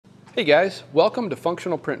Hey guys, welcome to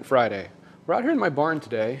Functional Print Friday. We're out here in my barn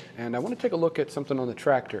today and I want to take a look at something on the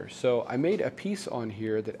tractor. So I made a piece on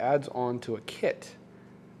here that adds on to a kit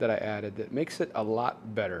that I added that makes it a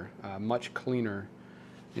lot better, much cleaner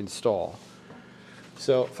install.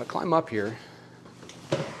 So if I climb up here,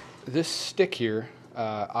 this stick here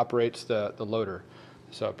operates the loader.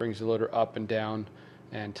 So it brings the loader up and down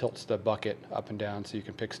and tilts the bucket up and down so you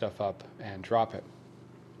can pick stuff up and drop it.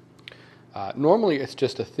 Normally it's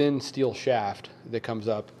just a thin steel shaft that comes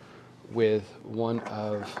up with one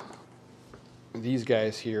of these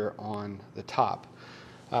guys here on the top.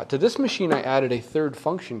 To this machine I added a third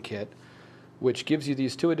function kit which gives you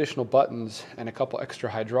these two additional buttons and a couple extra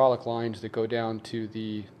hydraulic lines that go down to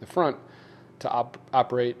the front to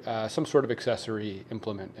operate some sort of accessory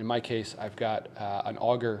implement. In my case I've got an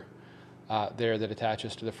auger there that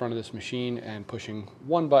attaches to the front of this machine, and pushing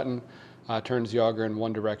one button turns the auger in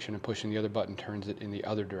one direction and pushing the other button turns it in the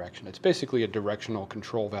other direction. It's basically a directional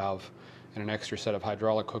control valve and an extra set of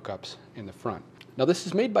hydraulic hookups in the front. Now this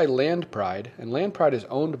is made by Land Pride, and Land Pride is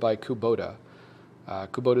owned by Kubota.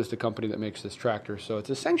 Kubota is the company that makes this tractor, so it's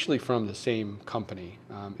essentially from the same company.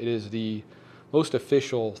 It is the most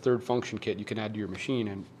official third function kit you can add to your machine,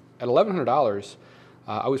 and at $1,100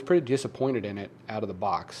 I was pretty disappointed in it out of the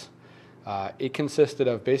box. It consisted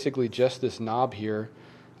of basically just this knob here,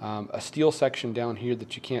 a steel section down here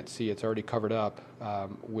that you can't see, it's already covered up,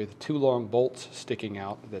 with two long bolts sticking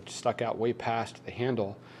out that stuck out way past the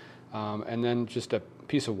handle, and then just a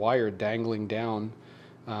piece of wire dangling down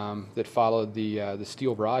that followed the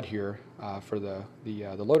steel rod here for the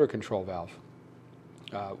loader control valve.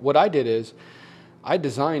 What I did is I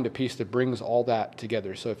designed a piece that brings all that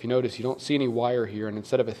together. So if you notice, you don't see any wire here, and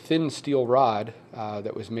instead of a thin steel rod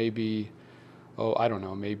that was maybe, I don't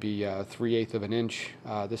know, maybe 3/8 of an inch,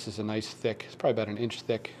 this is a nice thick, it's probably about an inch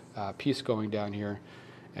thick piece going down here,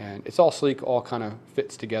 and it's all sleek, all kind of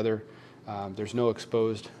fits together. There's no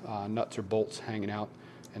exposed nuts or bolts hanging out,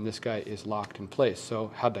 and this guy is locked in place.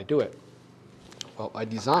 So how did I do it? Well, I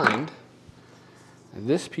designed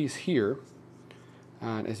this piece here.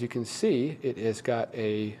 And as you can see, it has got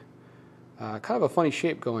a kind of a funny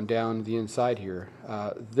shape going down the inside here.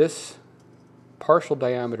 This partial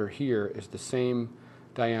diameter here is the same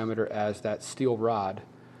diameter as that steel rod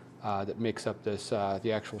that makes up this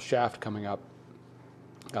the actual shaft coming up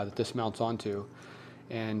that this mounts onto.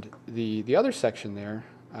 And the other section there,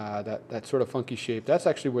 that sort of funky shape, that's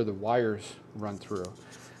actually where the wires run through.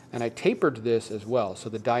 And I tapered this as well. So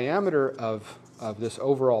the diameter of this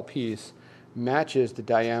overall piece matches the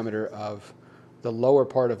diameter of the lower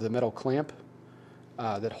part of the metal clamp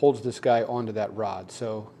that holds this guy onto that rod.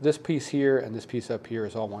 So this piece here and this piece up here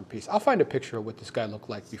is all one piece. I'll find a picture of what this guy looked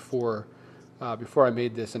like before I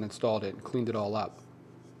made this and installed it and cleaned it all up.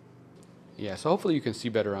 Yeah, so hopefully you can see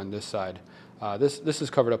better on this side. This is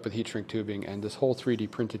covered up with heat shrink tubing, and this whole 3D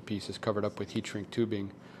printed piece is covered up with heat shrink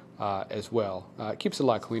tubing as well. It keeps it a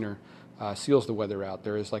lot cleaner, seals the weather out.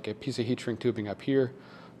 There is like a piece of heat shrink tubing up here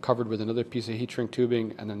covered with another piece of heat shrink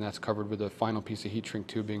tubing, and then that's covered with a final piece of heat shrink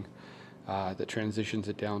tubing that transitions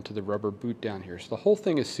it down to the rubber boot down here. So the whole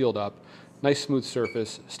thing is sealed up, nice smooth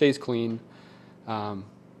surface, stays clean.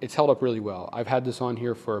 It's held up really well. I've had this on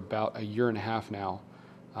here for about 1.5 years now,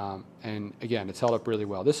 and again, it's held up really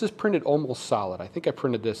well. This is printed almost solid. I think I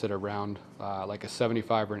printed this at around like a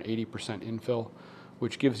 75 or an 80% infill,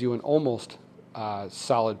 which gives you an almost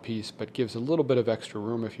solid piece, but gives a little bit of extra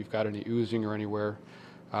room if you've got any oozing or anywhere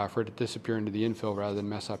for it to disappear into the infill rather than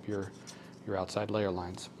mess up your outside layer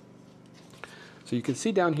lines. So you can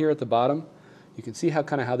see down here at the bottom, you can see how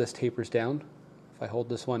this tapers down. If I hold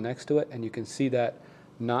this one next to it, and you can see that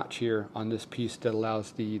notch here on this piece that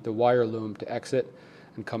allows the wire loom to exit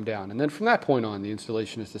and come down. And then from that point on, the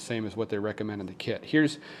installation is the same as what they recommend in the kit.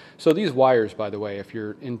 So these wires, by the way, if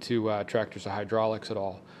you're into tractors or hydraulics at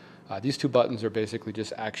all, these two buttons are basically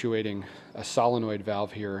just actuating a solenoid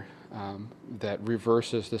valve here that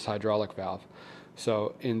reverses this hydraulic valve.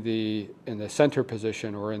 So in the center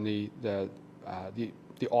position, or in the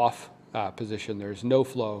off position, there's no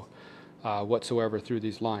flow whatsoever through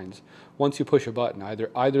these lines. Once you push a button,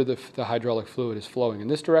 either the hydraulic fluid is flowing in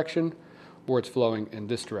this direction or it's flowing in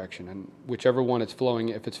this direction, and whichever one it's flowing,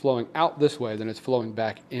 if it's flowing out this way, then it's flowing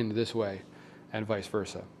back in this way, and vice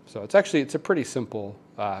versa. So it's a pretty simple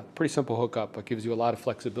hookup, but gives you a lot of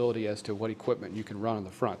flexibility as to what equipment you can run on the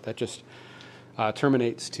front. That just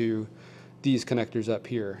terminates to these connectors up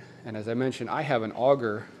here. And as I mentioned, I have an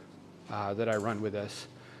auger that I run with this,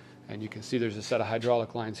 and you can see there's a set of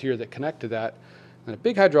hydraulic lines here that connect to that, and a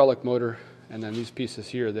big hydraulic motor, and then these pieces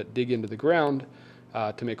here that dig into the ground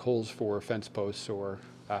to make holes for fence posts or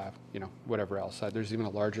you know, whatever else. There's even a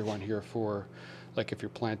larger one here for like if you're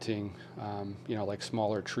planting, you know, like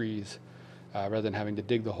smaller trees. Rather than having to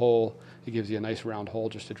dig the hole, it gives you a nice round hole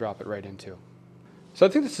just to drop it right into. So I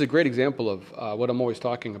think this is a great example of what I'm always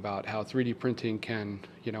talking about, how 3D printing can,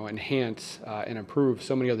 you know, enhance and improve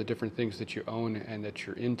so many other different things that you own and that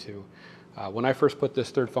you're into. When I first put this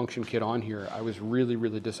third function kit on here, I was really,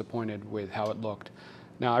 really disappointed with how it looked.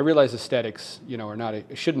 Now I realize aesthetics, you know,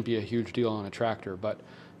 it shouldn't be a huge deal on a tractor, but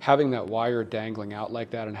having that wire dangling out like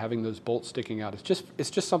that and having those bolts sticking out,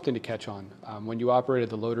 it's just something to catch on. When you operated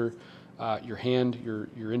the loader, your hand,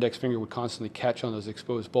 your index finger would constantly catch on those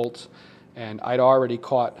exposed bolts. And I'd already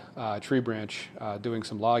caught a tree branch doing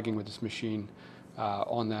some logging with this machine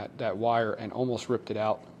on that wire and almost ripped it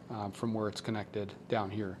out from where it's connected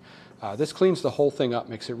down here. This cleans the whole thing up,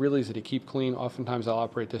 makes it really easy to keep clean. Oftentimes I'll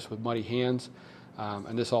operate this with muddy hands,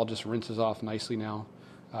 and this all just rinses off nicely now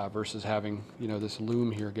versus having, you know, this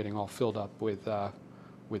loom here getting all filled up with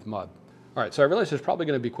mud. All right, so I realize there's probably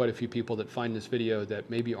going to be quite a few people that find this video that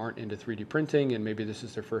maybe aren't into 3D printing and maybe this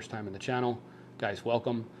is their first time in the channel. Guys,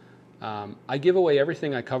 welcome. I give away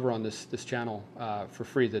everything I cover on this channel for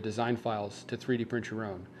free, the design files to 3D print your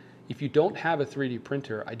own. If you don't have a 3D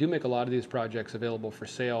printer, I do make a lot of these projects available for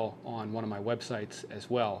sale on one of my websites as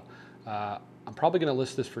well. I'm probably going to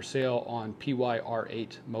list this for sale on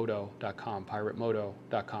pyr8moto.com,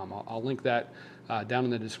 pyratemoto.com. I'll link that down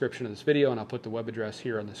in the description of this video, and I'll put the web address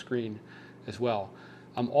here on the screen as well.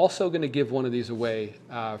 I'm also going to give one of these away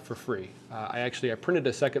for free. I printed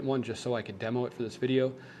a second one just so I could demo it for this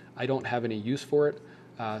video. I don't have any use for it.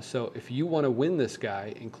 So if you want to win this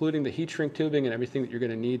guy, including the heat shrink tubing and everything that you're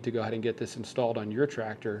going to need to go ahead and get this installed on your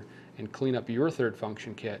tractor and clean up your third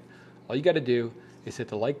function kit, all you got to do is hit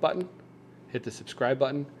the like button, hit the subscribe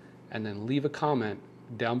button, and then leave a comment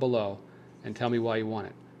down below and tell me why you want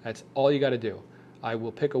it. That's all you got to do. I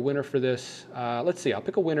will pick a winner for this. Let's see, I'll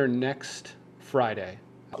pick a winner next Friday.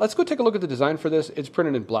 Let's go take a look at the design for this. It's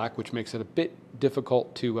printed in black, which makes it a bit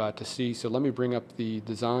difficult to see. So let me bring up the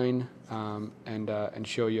design and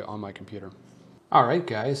show you on my computer. All right,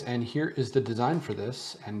 guys, and here is the design for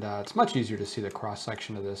this. And it's much easier to see the cross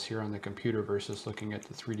section of this here on the computer versus looking at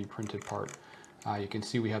the 3D printed part. You can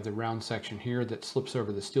see we have the round section here that slips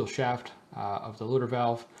over the steel shaft of the loader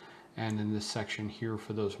valve, and then this section here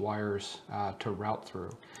for those wires to route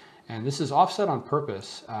through. And this is offset on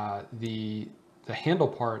purpose. The handle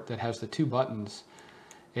part that has the two buttons,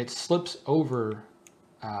 it slips over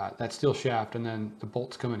that steel shaft, and then the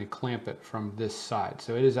bolts come in and clamp it from this side.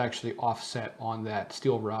 So it is actually offset on that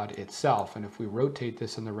steel rod itself. And if we rotate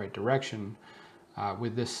this in the right direction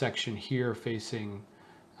with this section here facing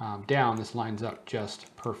down, this lines up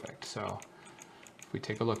just perfect. So if we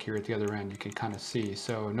take a look here at the other end, you can kind of see.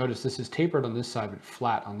 So notice this is tapered on this side but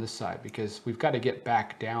flat on this side, because we've got to get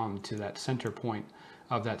back down to that center point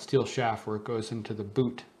of that steel shaft where it goes into the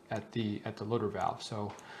boot at the loader valve.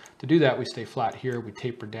 So to do that, we stay flat here, we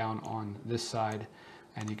taper down on this side,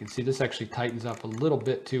 and you can see this actually tightens up a little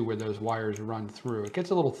bit too where those wires run through. It gets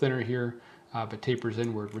a little thinner here, but tapers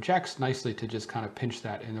inward, which acts nicely to just kind of pinch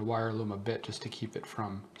that in the wire loom a bit just to keep it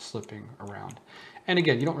from slipping around. And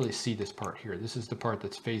again, you don't really see this part here. This is the part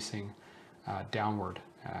that's facing downward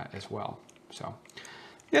as well. So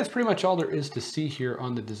yeah, that's pretty much all there is to see here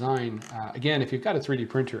on the design. Again, if you've got a 3D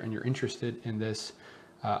printer and you're interested in this,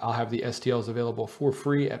 I'll have the STLs available for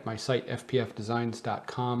free at my site,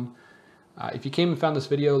 fpfdesigns.com. If you came and found this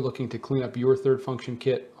video looking to clean up your third function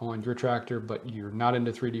kit on your tractor, but you're not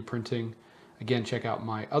into 3D printing, again, check out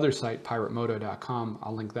my other site, pyratemoto.com.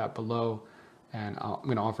 I'll link that below, and I'm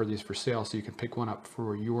going to offer these for sale so you can pick one up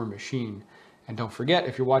for your machine. And don't forget,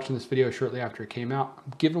 if you're watching this video shortly after it came out,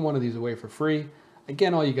 I'm giving one of these away for free.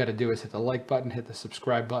 Again, all you got to do is hit the like button, hit the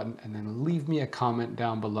subscribe button, and then leave me a comment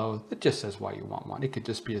down below that just says why you want one. It could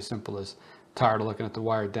just be as simple as, tired of looking at the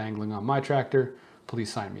wire dangling on my tractor,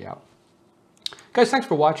 please sign me out. Guys, thanks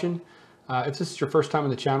for watching. If this is your first time on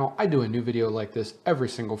the channel, I do a new video like this every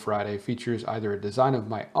single Friday. It features either a design of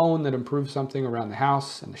my own that improves something around the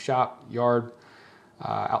house, in the shop, yard,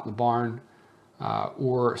 out in the barn,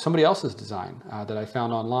 or somebody else's design that I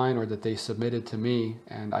found online or that they submitted to me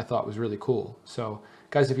and I thought was really cool. So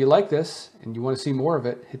guys, if you like this and you want to see more of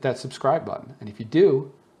it, hit that subscribe button. And if you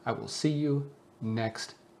do, I will see you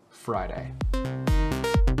next Friday.